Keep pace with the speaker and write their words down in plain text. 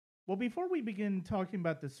Well, before we begin talking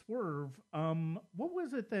about the swerve, what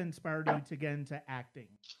was it that inspired you to get into acting?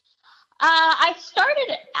 I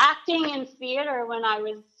started acting in theater when I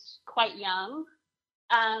was quite young.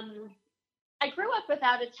 I grew up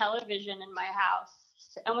without a television in my house,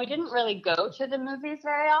 and we didn't really go to the movies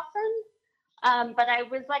very often. But I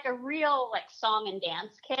was like a real song and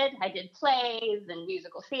dance kid. I did plays and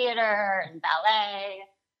musical theater and ballet.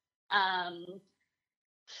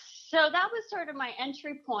 So that was sort of my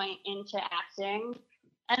entry point into acting.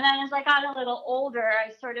 And then as I got a little older,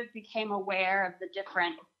 I sort of became aware of the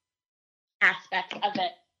different aspects of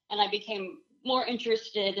it, and I became more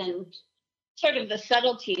interested in sort of the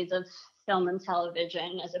subtleties of film and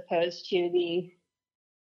television as opposed to the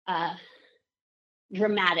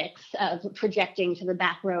dramatics of projecting to the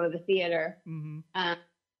back row of the theater. Mm-hmm.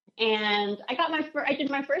 And I did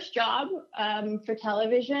my first job for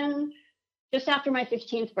television just after my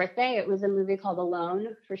 15th birthday. It was a movie called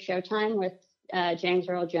Alone for Showtime with James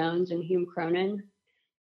Earl Jones and Hume Cronyn.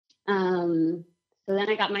 So then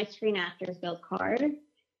I got my Screen Actors Guild card.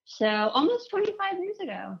 So almost 25 years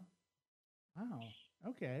ago. Wow.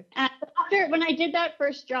 Okay. When I did that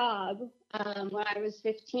first job, when I was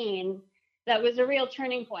 15, that was a real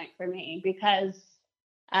turning point for me because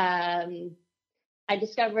I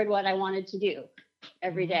discovered what I wanted to do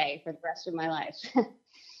every day for the rest of my life,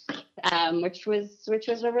 which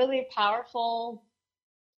was a really powerful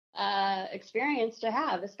experience to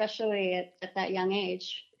have, especially at that young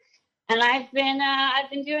age. And I've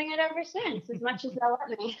been doing it ever since, as much as they'll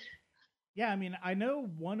let me. Yeah, I mean, I know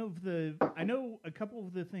a couple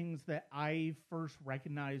of the things that I first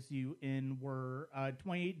recognized you in were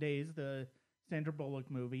 28 Days, the Sandra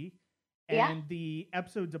Bullock movie, and the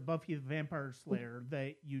episodes of Buffy the Vampire Slayer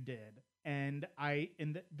that you did. And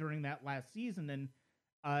during that last season, and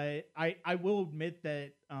I will admit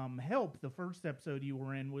that Help, the first episode you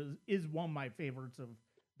were in, is one of my favorites of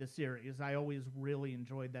the series. I always really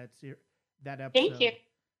enjoyed that episode. Thank you.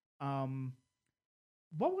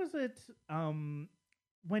 What was it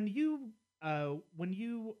when you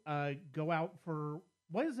go out for?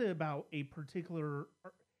 What is it about particular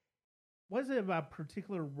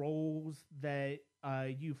roles that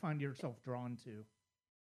you find yourself drawn to?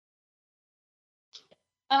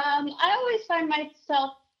 I always find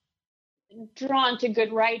myself drawn to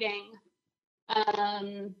good writing,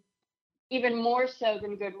 even more so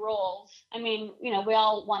than good roles. I mean, we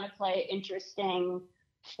all want to play interesting,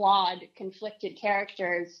 flawed, conflicted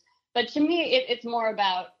characters, but to me, it's more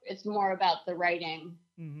about the writing.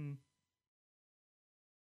 Mm-hmm.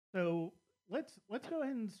 So let's go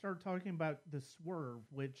ahead and start talking about The Swerve,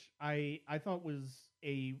 which I thought was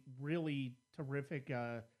a really terrific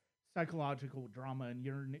psychological drama, and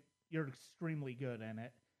you're extremely good in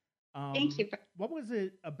it. Thank you. What was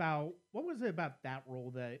it about that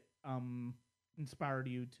role that inspired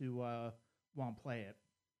you to want to play it?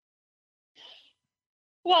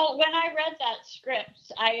 Well, when I read that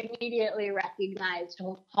script, I immediately recognized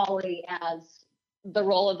Holly as the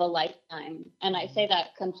role of a lifetime, and I say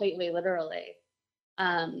that completely literally.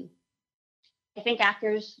 I think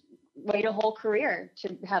actors wait a whole career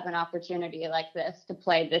to have an opportunity like this, to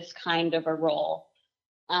play this kind of a role.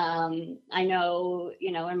 I know,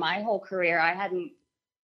 in my whole career, I hadn't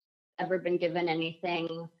ever been given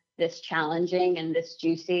anything this challenging and this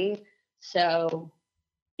juicy. So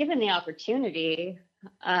given the opportunity,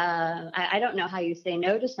 I don't know how you say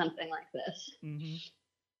no to something like this. Mm-hmm.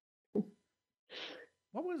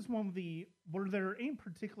 What was were there any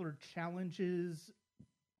particular challenges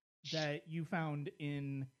that you found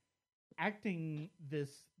in acting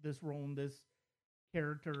this role in this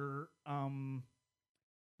character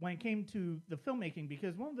when it came to the filmmaking?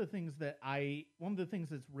 Because one of the things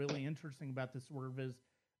that's really interesting about The Swerve is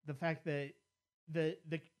the fact that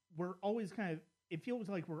we're always it feels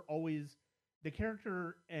like we're always, the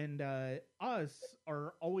character and us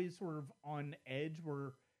are always sort of on edge.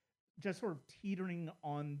 We're just sort of teetering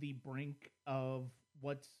on the brink of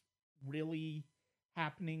what's really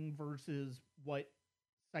happening versus what,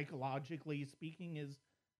 psychologically speaking, is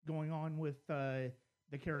going on with the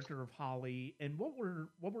character of Holly. And what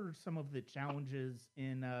were some of the challenges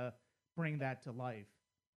in bringing that to life?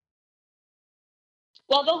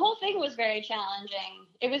 Well, the whole thing was very challenging.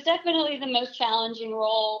 It was definitely the most challenging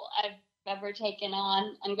role I've ever taken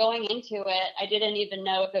on. And going into it, I didn't even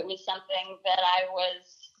know if it was something that I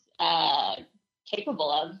was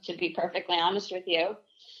capable of, to be perfectly honest with you.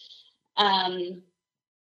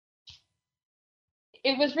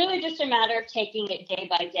 It was really just a matter of taking it day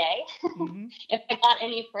by day. Mm-hmm. If I got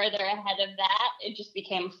any further ahead of that, it just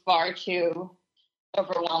became far too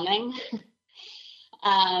overwhelming.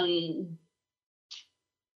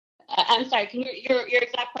 I'm sorry. Can your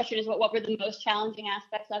exact question is what were the most challenging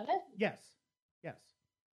aspects of it? Yes.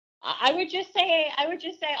 I would just say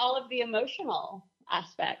all of the emotional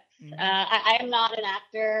aspects. Mm-hmm. I am not an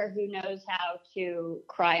actor who knows how to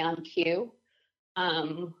cry on cue.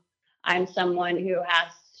 I'm someone who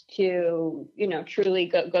has to, truly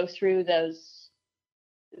go through those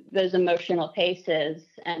emotional paces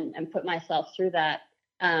and put myself through that.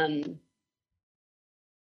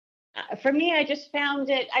 For me, I found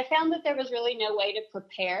that there was really no way to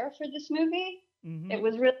prepare for this movie. Mm-hmm. It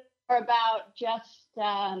was really more about just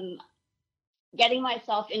getting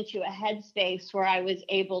myself into a headspace where I was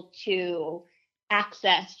able to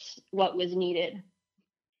access what was needed.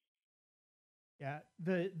 Yeah,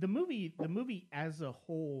 the movie as a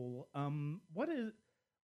whole, what is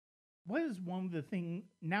one of the things,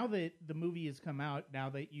 now that the movie has come out, now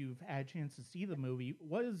that you've had a chance to see the movie,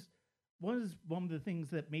 what is one of the things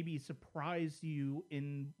that maybe surprised you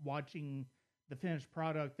in watching the finished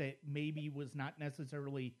product that maybe was not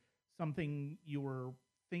necessarily something you were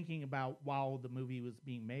thinking about while the movie was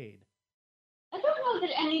being made? I don't know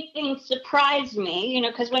that anything surprised me,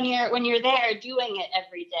 because when you're there doing it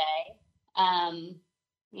every day,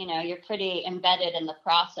 you're pretty embedded in the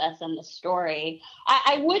process and the story.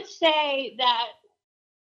 I would say that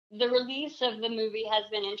the release of the movie has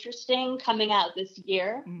been interesting coming out this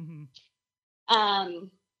year. Mm-hmm.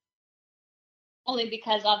 Only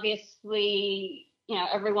because obviously,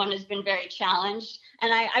 everyone has been very challenged.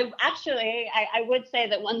 And I would say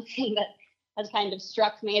that one thing that has kind of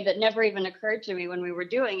struck me that never even occurred to me when we were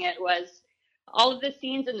doing it was all of the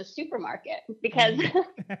scenes in the supermarket, because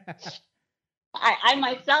I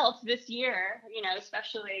myself this year,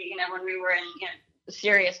 especially, when we were in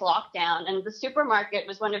serious lockdown, and the supermarket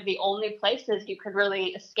was one of the only places you could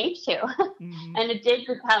really escape to. Mm-hmm. And it did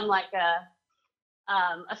become like a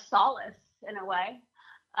solace in a way.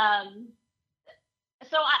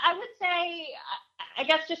 So I would say, I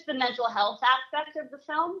guess, just the mental health aspect of the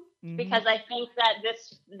film, mm-hmm. because I think that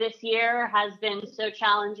this year has been so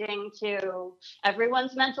challenging to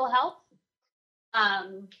everyone's mental health.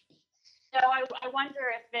 So I wonder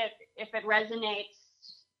if it resonates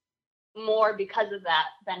more because of that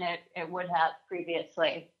than it would have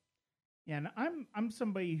previously. Yeah, and I'm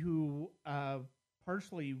somebody who,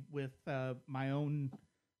 partially with my own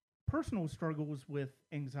personal struggles with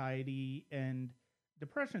anxiety and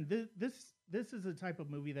depression, this is a type of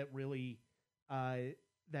movie that really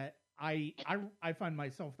that I find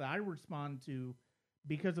myself that I respond to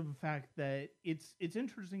because of the fact that it's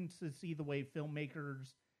interesting to see the way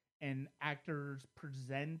filmmakers and actors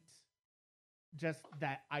present just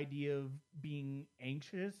that idea of being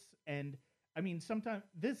anxious. And I mean, sometimes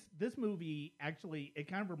this movie actually, it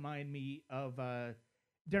kind of reminded me of Darren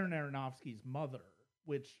Aronofsky's Mother,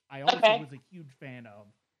 which I also was a huge fan of.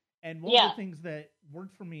 And one of the things that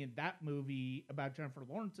worked for me in that movie about Jennifer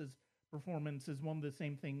Lawrence's performance is one of the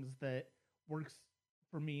same things that works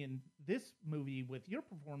for me in this movie with your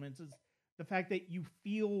performance, is the fact that you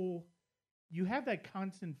have that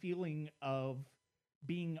constant feeling of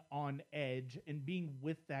being on edge and being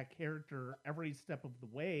with that character every step of the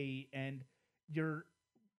way. And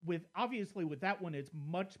obviously with that one, it's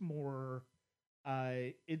much more,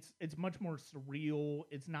 it's much more surreal.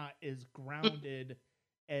 It's not as grounded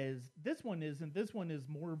as this one is, and this one is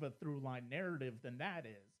more of a through line narrative than that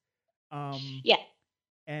is.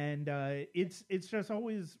 And it's just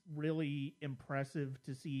always really impressive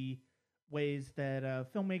to see ways that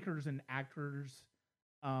filmmakers and actors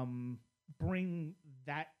bring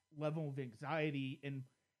that level of anxiety, and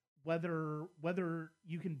whether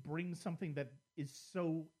you can bring something that is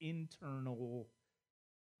so internal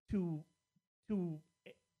to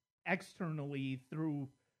externally through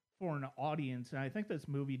for an audience. And I think this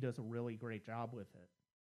movie does a really great job with it.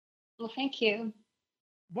 Well, thank you.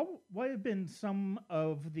 What have been some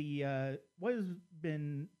of the what has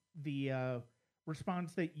been the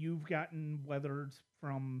response that you've gotten, whether it's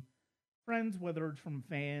from friends, whether it's from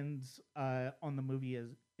fans, on the movie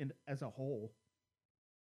as a whole?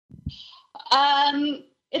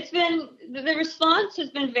 It's been, the response has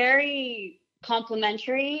been very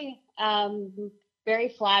complimentary, very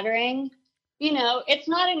flattering. It's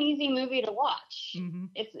not an easy movie to watch. Mm-hmm.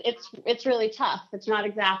 It's really tough. It's not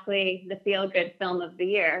exactly the feel-good film of the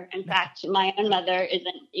year. In fact, my own mother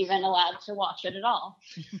isn't even allowed to watch it at all.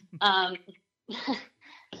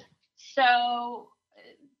 So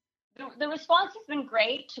the response has been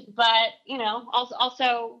great, but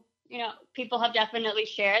also people have definitely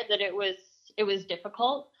shared that it was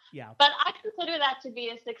difficult. Yeah. But I consider that to be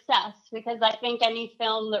a success, because I think any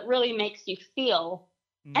film that really makes you feel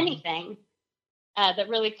anything, that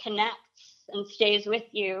really connects, and stays with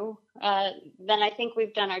you, then I think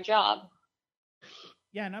we've done our job.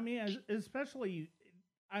 Yeah, and I mean, especially,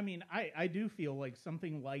 I mean, I do feel like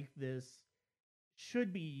something like this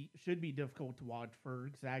should be difficult to watch for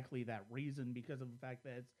exactly that reason, because of the fact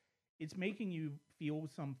that it's making you feel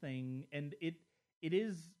something, and it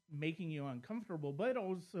is making you uncomfortable, but it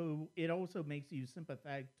also makes you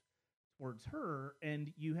sympathetic towards her,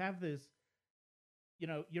 and you have this,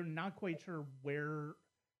 you're not quite sure where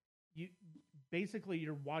you basically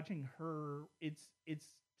you're watching her. It's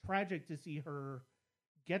tragic to see her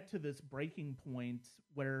get to this breaking point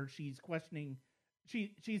where she's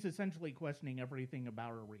essentially questioning everything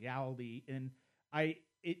about her reality. And I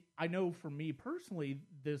know for me personally,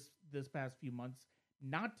 this past few months,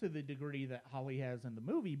 not to the degree that Holly has in the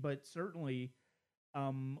movie, but certainly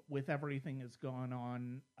with everything that's gone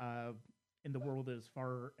on in the world as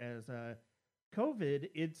far as COVID,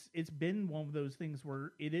 it's been one of those things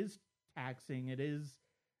where it is taxing.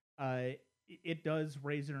 Uh, it does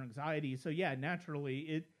raise your anxiety. So yeah,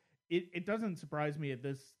 naturally, it doesn't surprise me if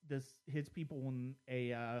this hits people in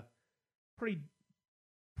a pretty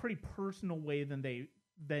personal way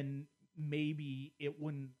than maybe it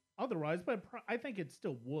wouldn't otherwise. But I think it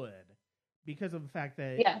still would, because of the fact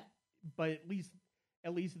that Yeah. But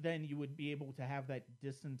at least then you would be able to have that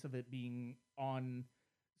distance of it being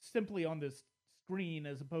simply on this screen,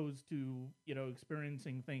 as opposed to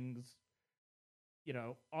experiencing things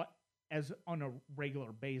as on a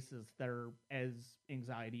regular basis that are as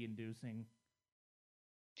anxiety inducing.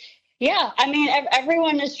 Yeah, I mean,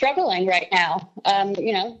 everyone is struggling right now.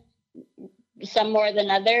 Some more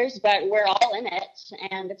than others, but we're all in it,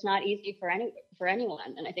 and it's not easy for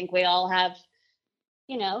anyone. And I think we all have,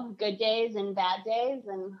 good days and bad days,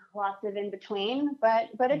 and lots of in between. But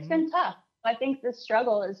it's been tough. I think the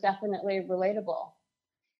struggle is definitely relatable.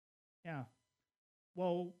 Yeah.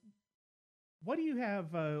 Well, what do you have?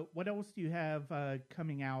 What else do you have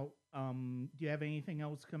coming out? Do you have anything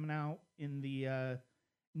else coming out in the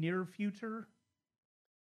near future?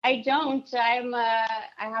 I don't.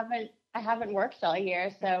 I haven't worked all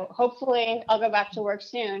year, so hopefully I'll go back to work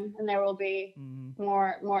soon, and there will be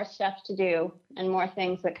more stuff to do and more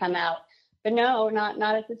things that come out. But no, not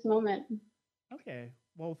at this moment. Okay.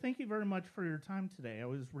 Well, thank you very much for your time today. It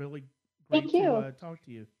was really great to talk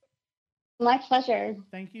to you. My pleasure.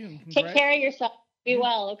 Thank you. And take care of yourself. Be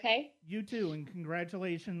well, okay? You too, and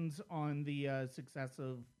congratulations on the success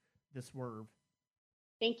of The Swerve.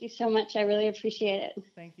 Thank you so much. I really appreciate it.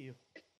 Thank you.